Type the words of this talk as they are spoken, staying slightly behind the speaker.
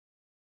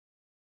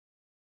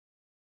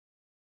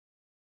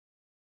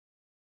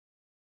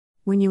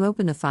When you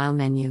open the File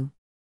menu,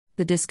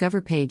 the Discover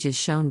page is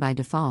shown by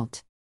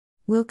default.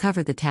 We'll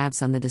cover the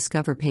tabs on the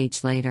Discover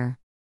page later.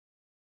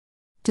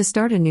 To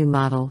start a new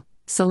model,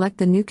 select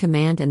the New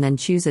command and then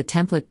choose a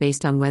template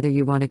based on whether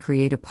you want to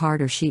create a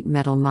part or sheet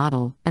metal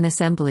model, an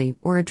assembly,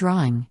 or a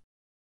drawing.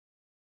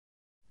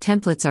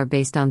 Templates are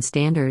based on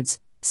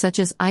standards, such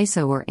as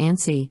ISO or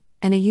ANSI,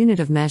 and a unit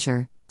of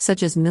measure,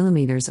 such as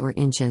millimeters or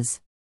inches.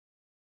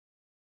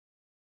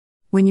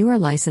 When you are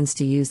licensed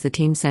to use the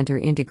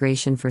Teamcenter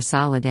integration for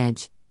Solid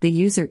Edge, the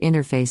user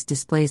interface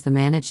displays the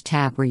Manage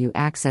tab where you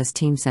access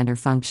Teamcenter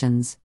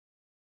functions.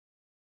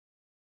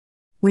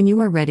 When you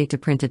are ready to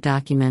print a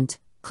document,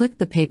 click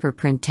the Paper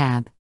Print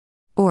tab.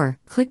 Or,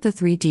 click the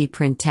 3D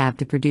Print tab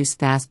to produce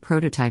fast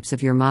prototypes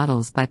of your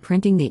models by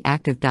printing the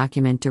active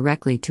document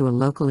directly to a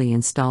locally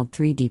installed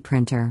 3D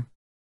printer.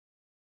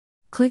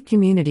 Click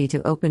Community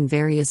to open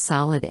various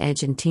Solid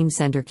Edge and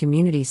Teamcenter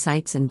community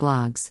sites and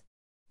blogs.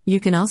 You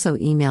can also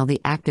email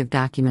the active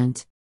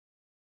document.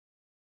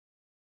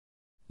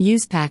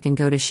 Use Pack and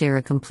Go to share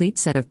a complete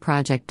set of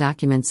project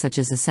documents such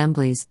as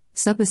assemblies,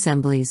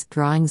 sub-assemblies,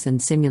 drawings, and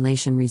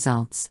simulation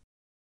results.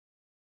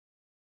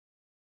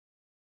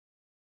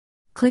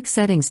 Click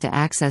Settings to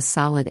access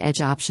Solid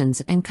Edge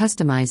options and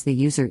customize the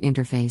user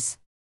interface.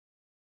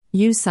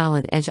 Use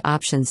Solid Edge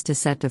options to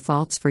set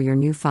defaults for your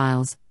new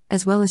files,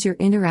 as well as your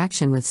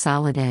interaction with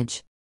Solid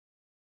Edge.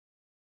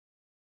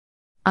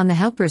 On the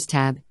Helpers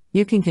tab,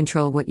 you can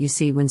control what you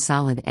see when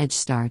Solid Edge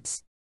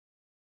starts.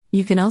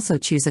 You can also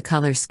choose a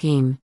color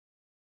scheme,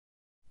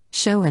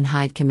 show and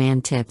hide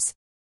command tips,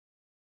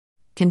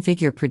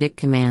 configure predict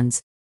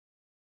commands,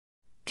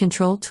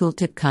 control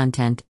tooltip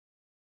content,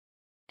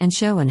 and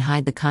show and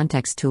hide the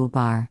context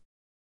toolbar.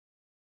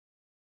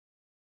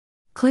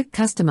 Click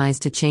Customize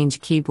to change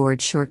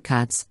keyboard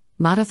shortcuts,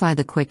 modify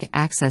the quick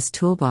access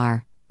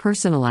toolbar,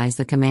 personalize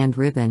the command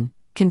ribbon,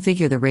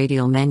 configure the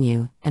radial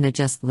menu, and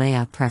adjust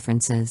layout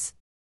preferences.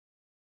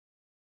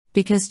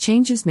 Because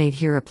changes made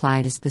here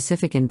apply to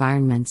specific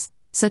environments,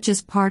 such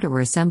as part or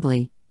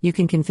assembly, you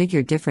can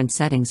configure different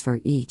settings for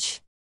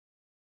each.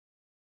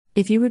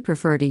 If you would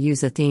prefer to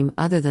use a theme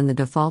other than the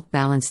default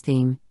balance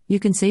theme, you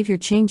can save your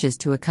changes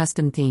to a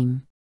custom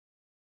theme.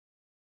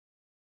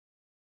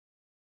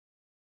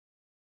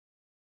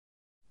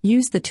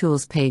 Use the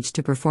Tools page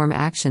to perform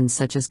actions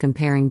such as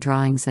comparing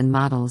drawings and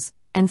models,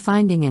 and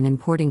finding and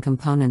importing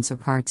components or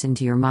parts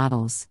into your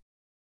models.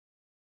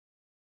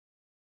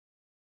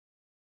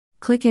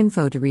 Click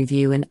Info to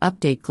review and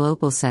update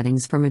global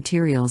settings for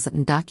materials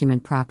and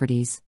document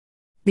properties.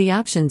 The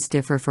options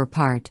differ for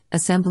part,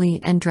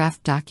 assembly, and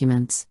draft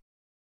documents.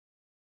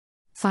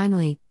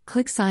 Finally,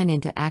 click Sign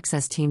in to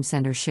access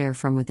Teamcenter Share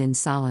from within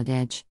Solid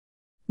Edge.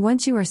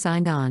 Once you are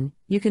signed on,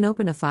 you can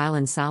open a file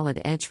in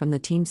Solid Edge from the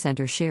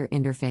Teamcenter Share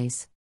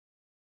interface.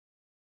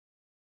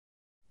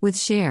 With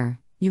Share,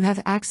 you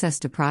have access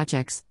to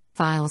projects,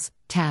 files,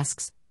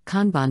 tasks,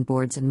 Kanban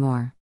boards, and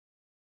more.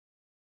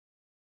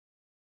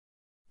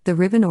 The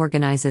ribbon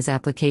organizes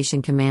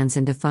application commands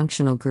into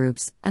functional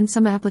groups, and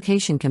some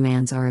application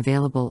commands are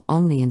available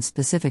only in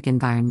specific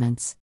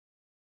environments.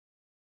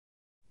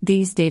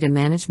 These data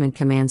management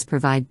commands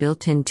provide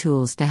built-in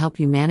tools to help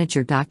you manage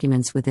your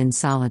documents within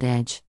Solid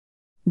Edge.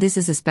 This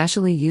is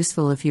especially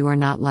useful if you are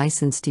not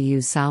licensed to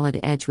use Solid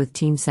Edge with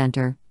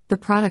Teamcenter, the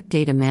product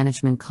data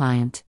management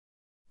client.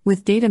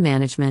 With data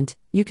management,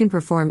 you can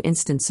perform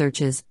instant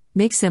searches,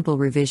 make simple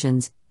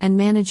revisions, and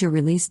manage your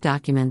released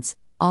documents,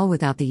 all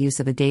without the use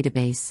of a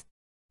database.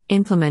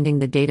 Implementing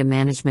the data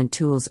management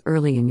tools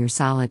early in your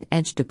Solid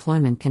Edge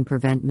deployment can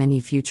prevent many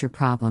future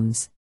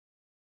problems.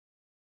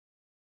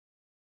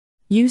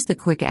 Use the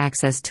Quick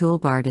Access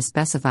toolbar to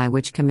specify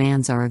which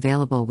commands are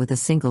available with a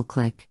single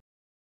click.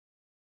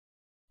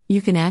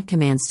 You can add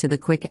commands to the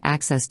Quick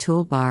Access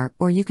toolbar,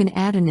 or you can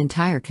add an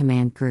entire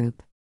command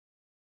group.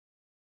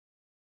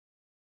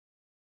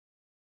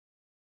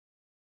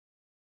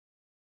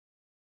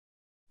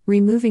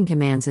 Removing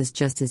commands is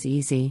just as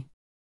easy.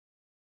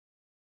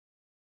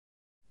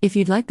 If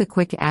you'd like the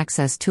Quick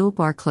Access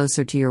toolbar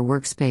closer to your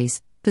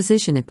workspace,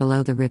 position it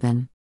below the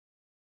ribbon.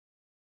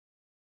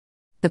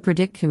 The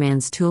Predict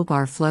Commands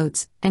toolbar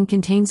floats and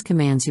contains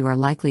commands you are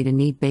likely to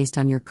need based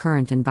on your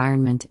current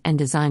environment and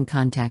design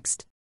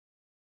context.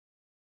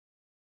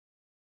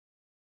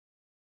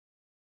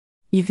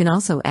 You can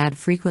also add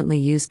frequently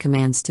used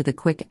commands to the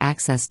Quick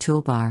Access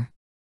toolbar.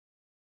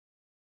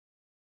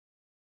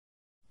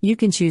 You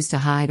can choose to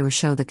hide or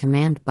show the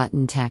command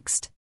button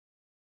text.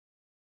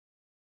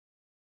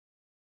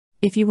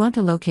 If you want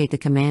to locate the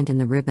command in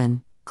the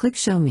ribbon, click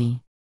Show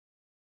Me.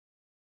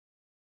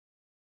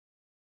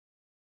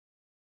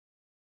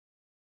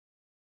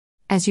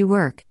 As you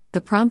work,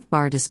 the prompt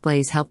bar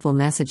displays helpful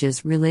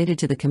messages related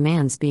to the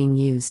commands being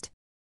used.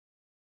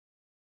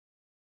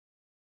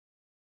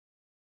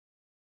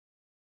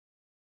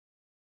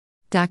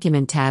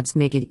 Document tabs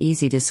make it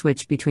easy to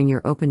switch between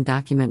your open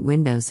document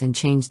windows and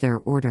change their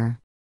order.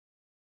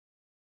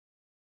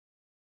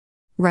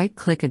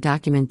 Right-click a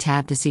document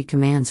tab to see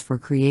commands for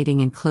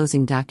creating and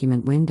closing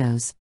document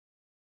windows.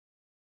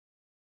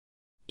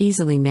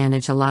 Easily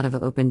manage a lot of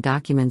open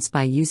documents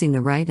by using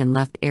the right and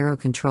left arrow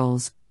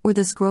controls, or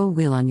the scroll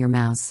wheel on your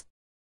mouse.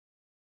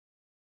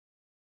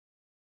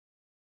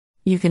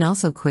 You can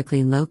also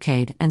quickly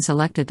locate and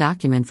select a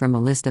document from a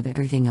list of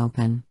everything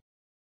open.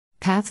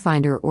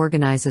 Pathfinder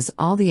organizes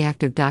all the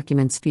active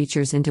documents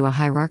features into a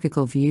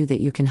hierarchical view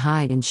that you can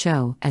hide and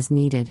show as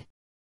needed.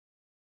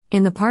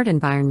 In the part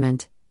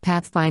environment,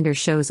 Pathfinder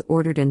shows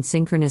ordered and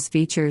synchronous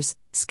features,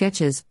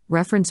 sketches,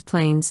 reference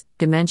planes,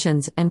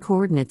 dimensions, and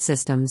coordinate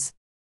systems.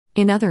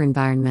 In other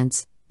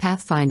environments,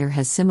 Pathfinder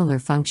has similar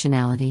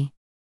functionality.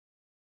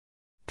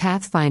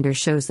 Pathfinder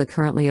shows the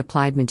currently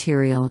applied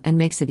material and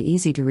makes it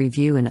easy to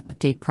review and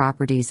update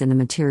properties in the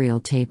material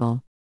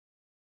table.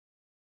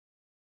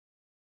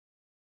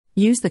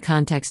 Use the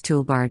context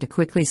toolbar to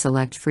quickly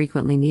select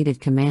frequently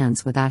needed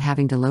commands without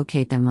having to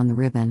locate them on the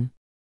ribbon.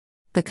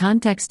 The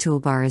context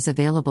toolbar is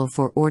available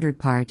for ordered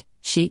part,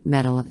 sheet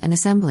metal, and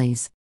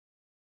assemblies.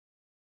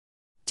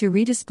 To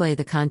redisplay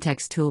the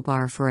context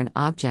toolbar for an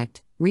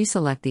object,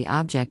 reselect the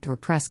object or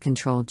press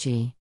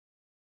Ctrl-G.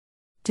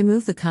 To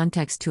move the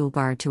context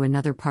toolbar to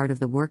another part of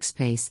the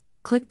workspace,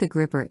 click the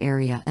gripper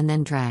area and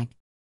then drag.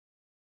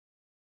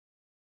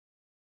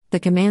 The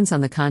commands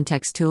on the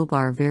context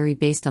toolbar vary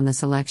based on the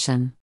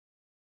selection.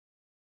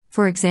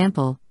 For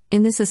example,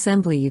 in this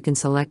assembly you can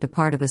select a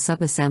part of a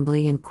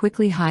subassembly and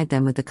quickly hide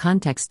them with the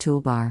context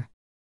toolbar.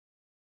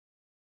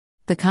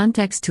 The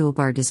context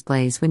toolbar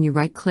displays when you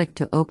right-click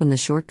to open the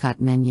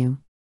shortcut menu.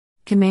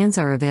 Commands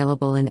are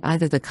available in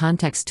either the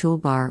context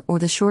toolbar or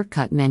the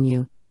shortcut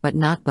menu, but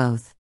not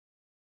both.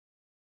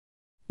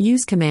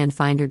 Use Command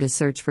Finder to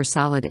search for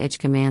solid edge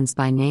commands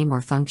by name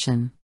or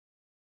function.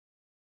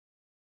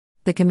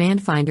 The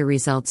Command Finder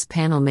results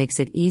panel makes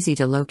it easy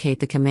to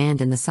locate the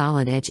command in the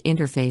solid edge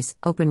interface,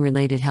 open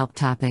related help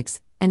topics,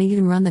 and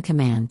even run the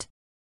command.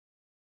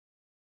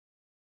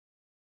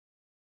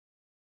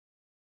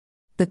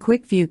 The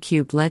Quick View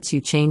cube lets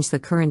you change the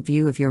current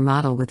view of your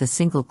model with a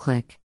single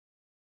click.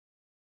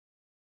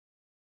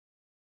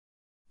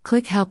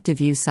 Click Help to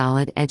view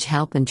solid edge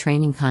help and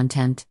training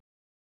content.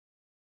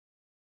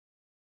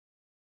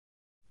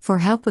 For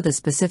help with a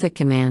specific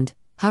command,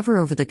 hover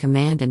over the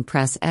command and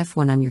press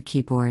F1 on your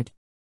keyboard.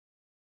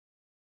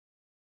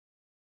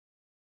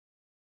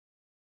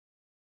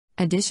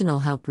 Additional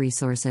help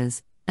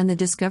resources, and the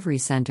Discovery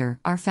Center,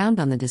 are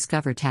found on the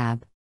Discover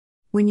tab.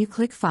 When you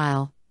click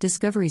File,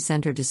 Discovery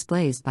Center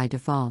displays by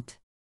default.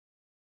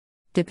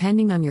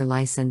 Depending on your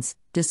license,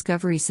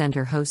 Discovery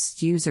Center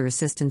hosts user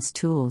assistance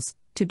tools,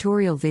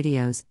 tutorial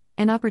videos,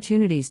 and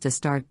opportunities to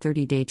start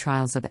 30-day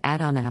trials of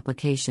add-on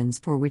applications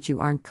for which you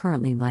aren't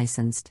currently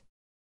licensed.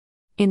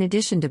 In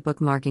addition to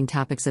bookmarking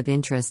topics of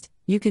interest,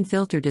 you can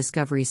filter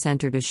Discovery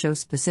Center to show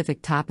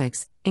specific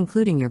topics,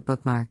 including your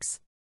bookmarks.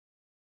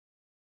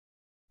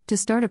 To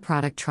start a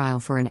product trial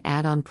for an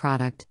add-on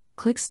product,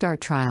 click Start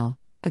Trial,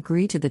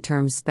 agree to the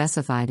terms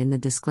specified in the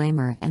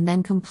disclaimer, and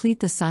then complete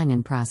the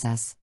sign-in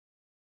process.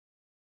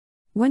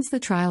 Once the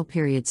trial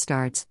period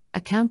starts,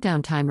 a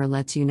countdown timer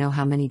lets you know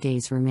how many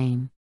days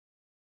remain.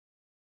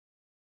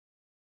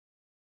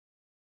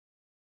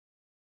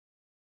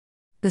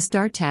 The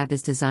Start tab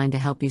is designed to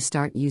help you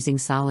start using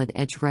Solid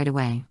Edge right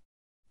away.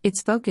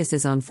 Its focus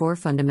is on 4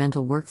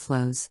 fundamental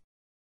workflows.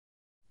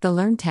 The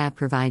Learn tab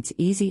provides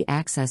easy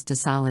access to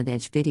Solid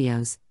Edge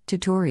videos,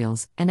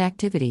 tutorials, and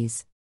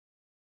activities.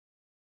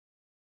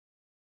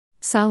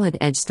 Solid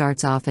Edge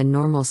starts off in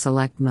normal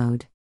select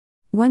mode.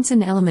 Once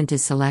an element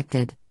is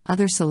selected,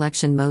 other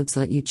selection modes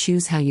let you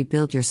choose how you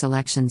build your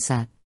selection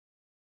set.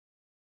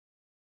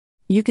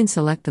 You can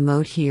select the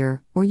mode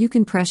here, or you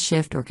can press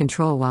Shift or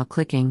Control while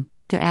clicking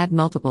to add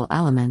multiple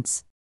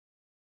elements.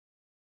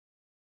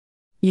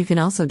 You can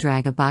also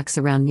drag a box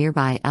around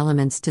nearby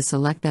elements to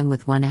select them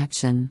with one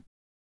action.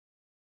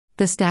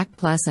 The stack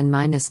plus and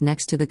minus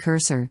next to the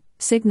cursor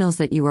signals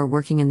that you are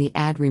working in the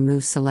Add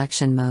Remove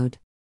selection mode.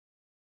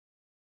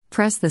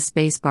 Press the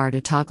spacebar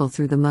to toggle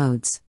through the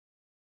modes.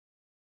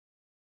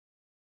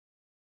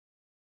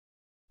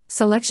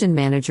 Selection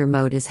Manager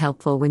mode is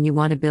helpful when you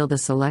want to build a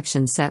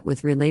selection set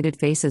with related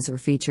faces or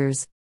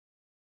features.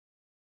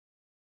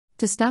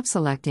 To stop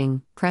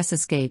selecting, press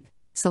Escape,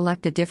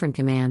 select a different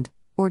command,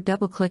 or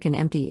double-click an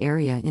empty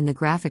area in the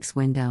graphics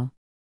window.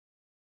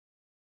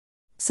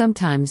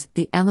 Sometimes,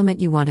 the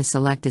element you want to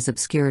select is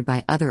obscured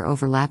by other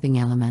overlapping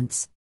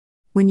elements.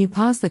 When you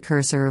pause the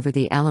cursor over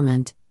the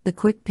element, the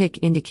Quick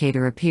Pick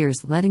indicator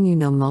appears, letting you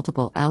know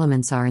multiple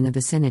elements are in the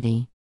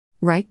vicinity.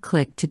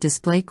 Right-click to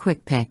display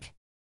Quick Pick.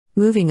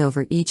 Moving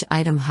over each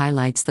item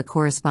highlights the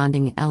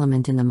corresponding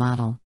element in the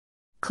model.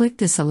 Click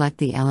to select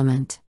the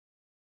element.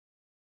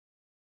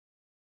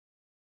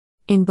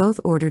 In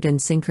both ordered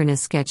and synchronous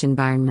sketch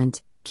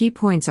environment, key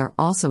points are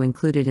also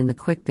included in the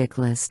Quick Pick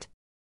list.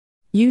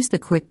 Use the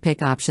Quick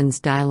Pick Options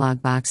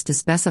dialog box to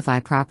specify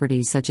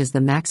properties such as the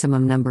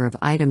maximum number of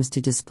items to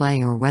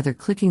display or whether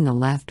clicking the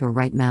left or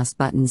right mouse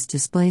buttons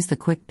displays the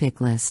Quick Pick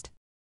list.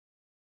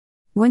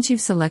 Once you've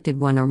selected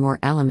one or more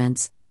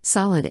elements,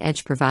 Solid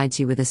Edge provides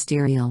you with a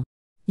steering wheel.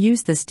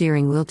 Use the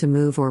steering wheel to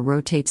move or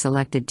rotate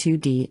selected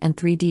 2D and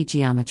 3D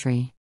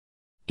geometry.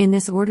 In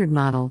this ordered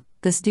model,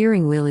 the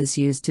steering wheel is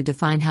used to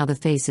define how the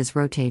face is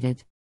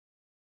rotated.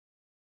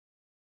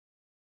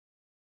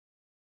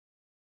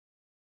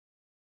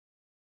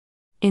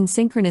 In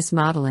synchronous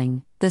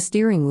modeling, the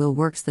steering wheel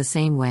works the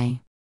same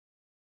way.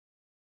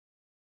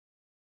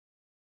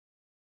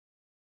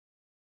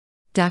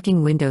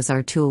 Docking windows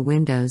are tool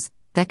windows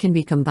that can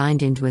be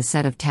combined into a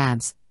set of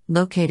tabs,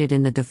 located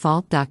in the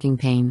default docking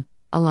pane,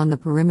 along the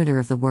perimeter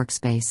of the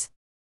workspace.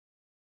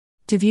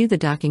 To view the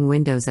docking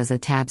windows as a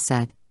tab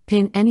set,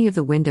 pin any of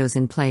the windows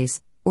in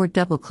place, or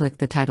double-click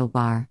the title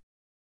bar.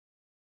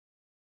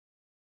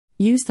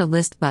 Use the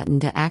List button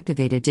to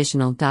activate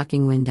additional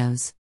docking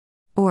windows.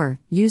 Or,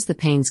 use the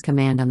Panes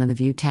command on the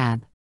View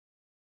tab.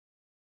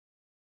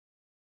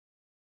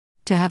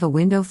 To have a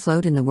window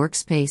float in the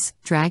workspace,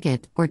 drag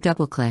it, or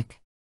double-click.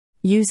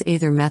 Use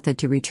either method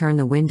to return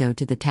the window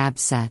to the tab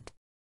set.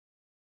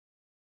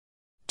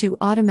 To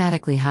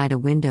automatically hide a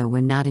window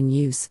when not in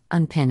use,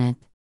 unpin it.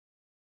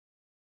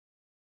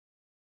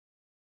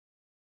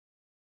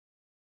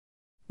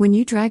 When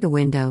you drag a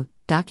window,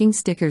 docking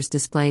stickers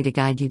display to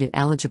guide you to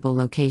eligible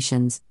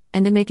locations,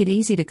 and to make it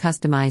easy to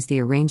customize the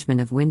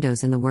arrangement of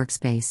windows in the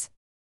workspace.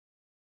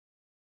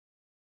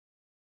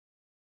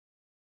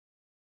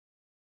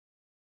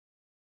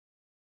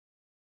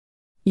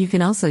 You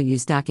can also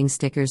use docking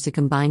stickers to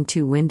combine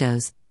two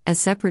windows, as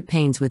separate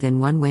panes within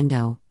one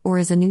window, or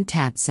as a new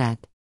tab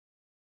set.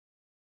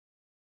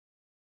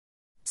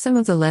 Some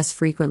of the less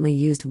frequently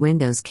used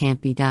windows can't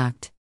be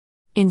docked.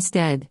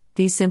 Instead,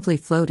 these simply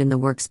float in the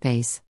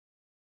workspace.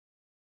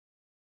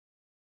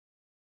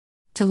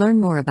 To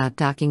learn more about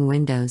docking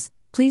windows,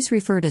 please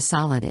refer to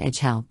Solid Edge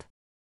Help.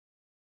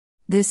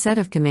 This set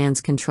of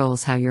commands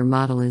controls how your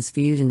model is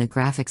viewed in the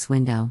graphics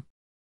window.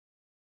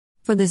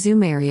 For the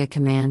Zoom Area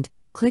command,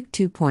 click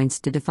 2 points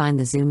to define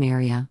the zoom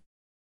area.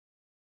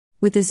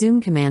 With the Zoom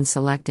command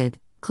selected,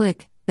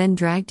 click, then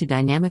drag to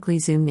dynamically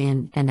zoom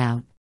in and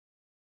out.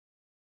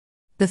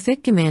 The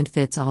Fit command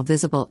fits all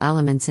visible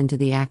elements into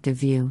the active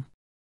view.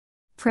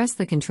 Press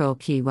the Control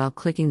key while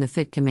clicking the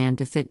Fit command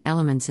to fit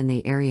elements in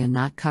the area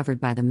not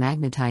covered by the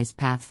magnetized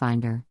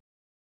pathfinder.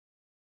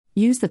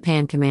 Use the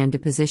Pan command to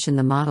position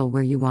the model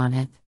where you want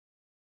it.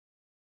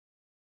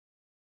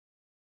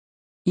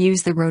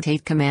 Use the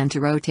Rotate command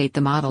to rotate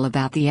the model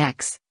about the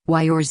X,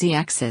 Y or Z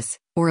axis,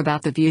 or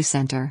about the view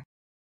center.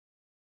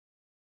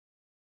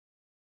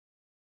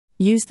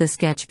 Use the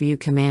Sketch View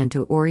command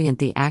to orient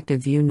the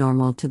active view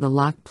normal to the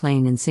locked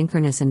plane in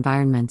synchronous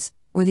environments,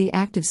 or the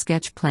active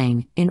sketch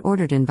plane in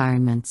ordered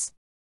environments.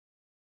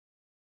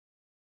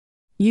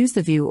 Use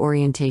the View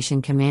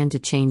Orientation command to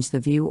change the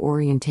view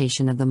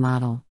orientation of the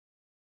model.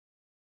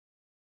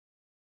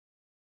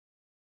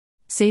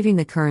 Saving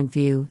the current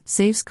view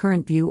saves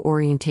current view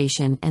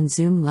orientation and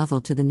zoom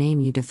level to the name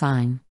you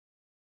define.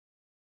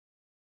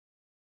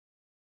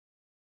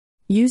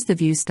 Use the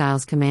View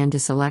Styles command to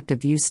select a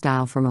view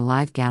style from a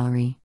live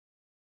gallery.